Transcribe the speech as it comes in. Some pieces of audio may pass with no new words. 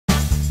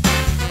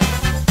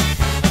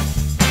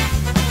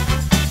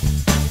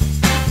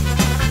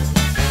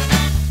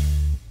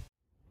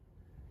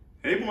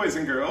boys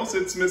and girls,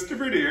 it's Mr.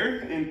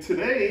 Verdier, and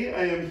today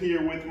I am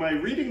here with my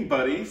reading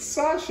buddy,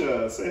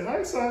 Sasha. Say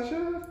hi,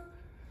 Sasha.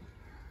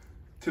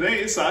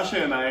 Today,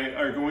 Sasha and I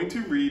are going to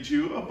read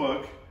you a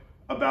book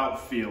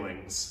about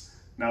feelings.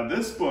 Now,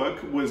 this book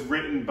was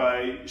written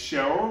by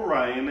Cheryl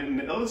Ryan and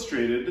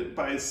illustrated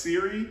by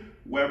Siri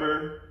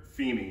Weber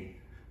Feeney.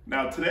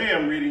 Now, today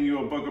I'm reading you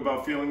a book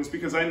about feelings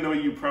because I know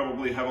you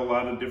probably have a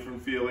lot of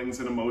different feelings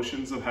and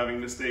emotions of having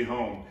to stay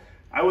home.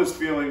 I was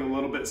feeling a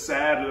little bit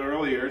sad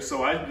earlier,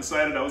 so I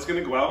decided I was going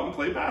to go out and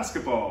play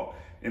basketball,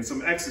 and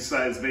some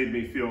exercise made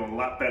me feel a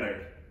lot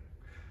better.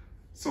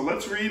 So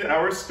let's read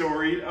our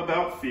story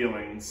about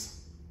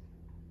feelings.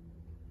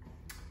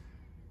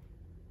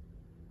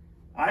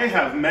 I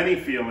have many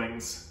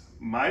feelings.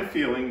 My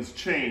feelings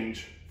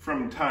change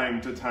from time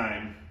to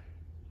time.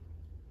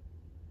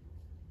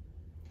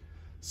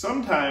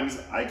 Sometimes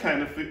I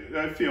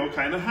feel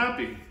kind of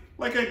happy,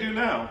 like I do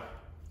now.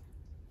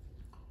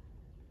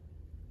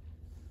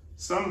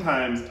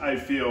 Sometimes I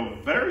feel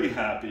very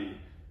happy.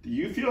 Do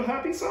you feel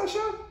happy,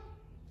 Sasha?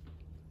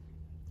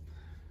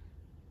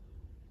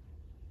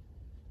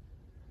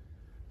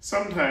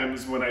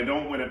 Sometimes when I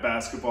don't win at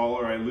basketball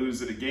or I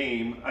lose at a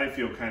game, I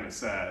feel kind of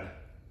sad.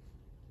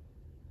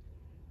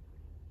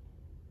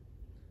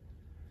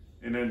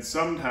 And then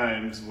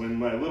sometimes when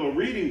my little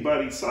reading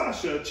buddy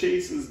Sasha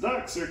chases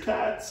ducks or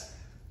cats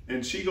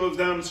and she goes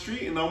down the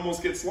street and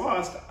almost gets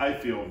lost, I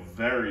feel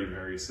very,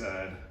 very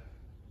sad.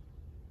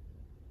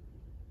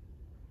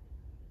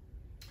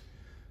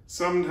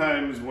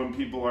 Sometimes when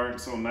people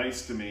aren't so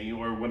nice to me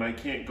or when I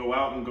can't go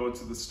out and go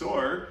to the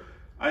store,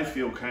 I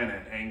feel kind of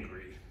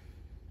angry.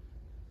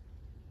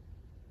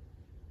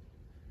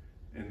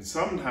 And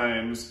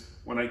sometimes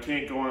when I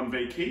can't go on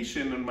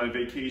vacation and my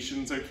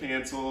vacations are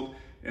canceled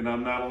and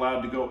I'm not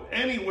allowed to go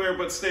anywhere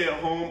but stay at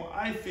home,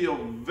 I feel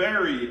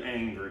very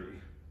angry.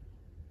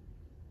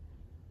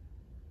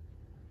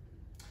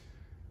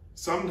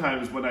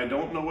 Sometimes when I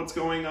don't know what's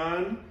going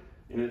on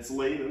and it's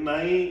late at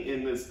night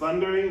and it's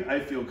thundering, I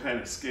feel kind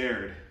of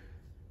scared.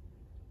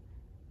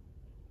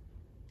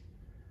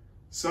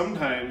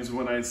 Sometimes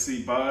when I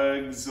see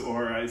bugs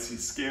or I see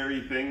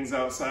scary things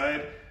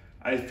outside,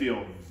 I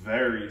feel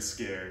very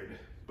scared.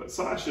 But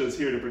Sasha is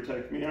here to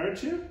protect me,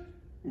 aren't you?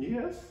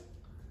 Yes.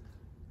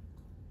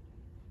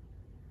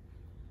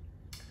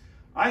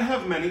 I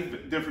have many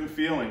different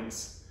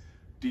feelings.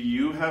 Do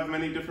you have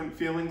many different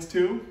feelings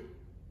too?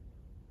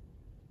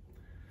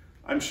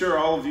 I'm sure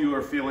all of you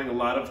are feeling a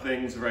lot of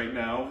things right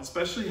now,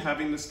 especially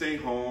having to stay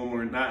home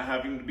or not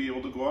having to be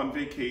able to go on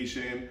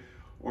vacation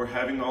or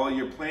having all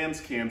your plans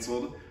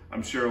canceled.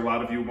 I'm sure a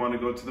lot of you want to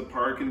go to the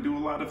park and do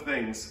a lot of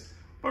things.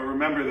 But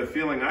remember, the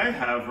feeling I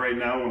have right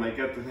now when I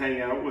get to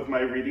hang out with my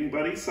reading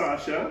buddy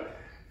Sasha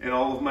and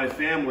all of my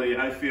family,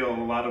 I feel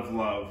a lot of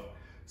love.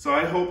 So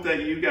I hope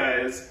that you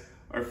guys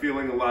are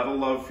feeling a lot of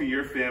love for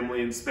your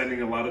family and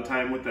spending a lot of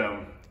time with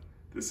them.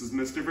 This is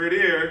Mr.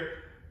 Verdier.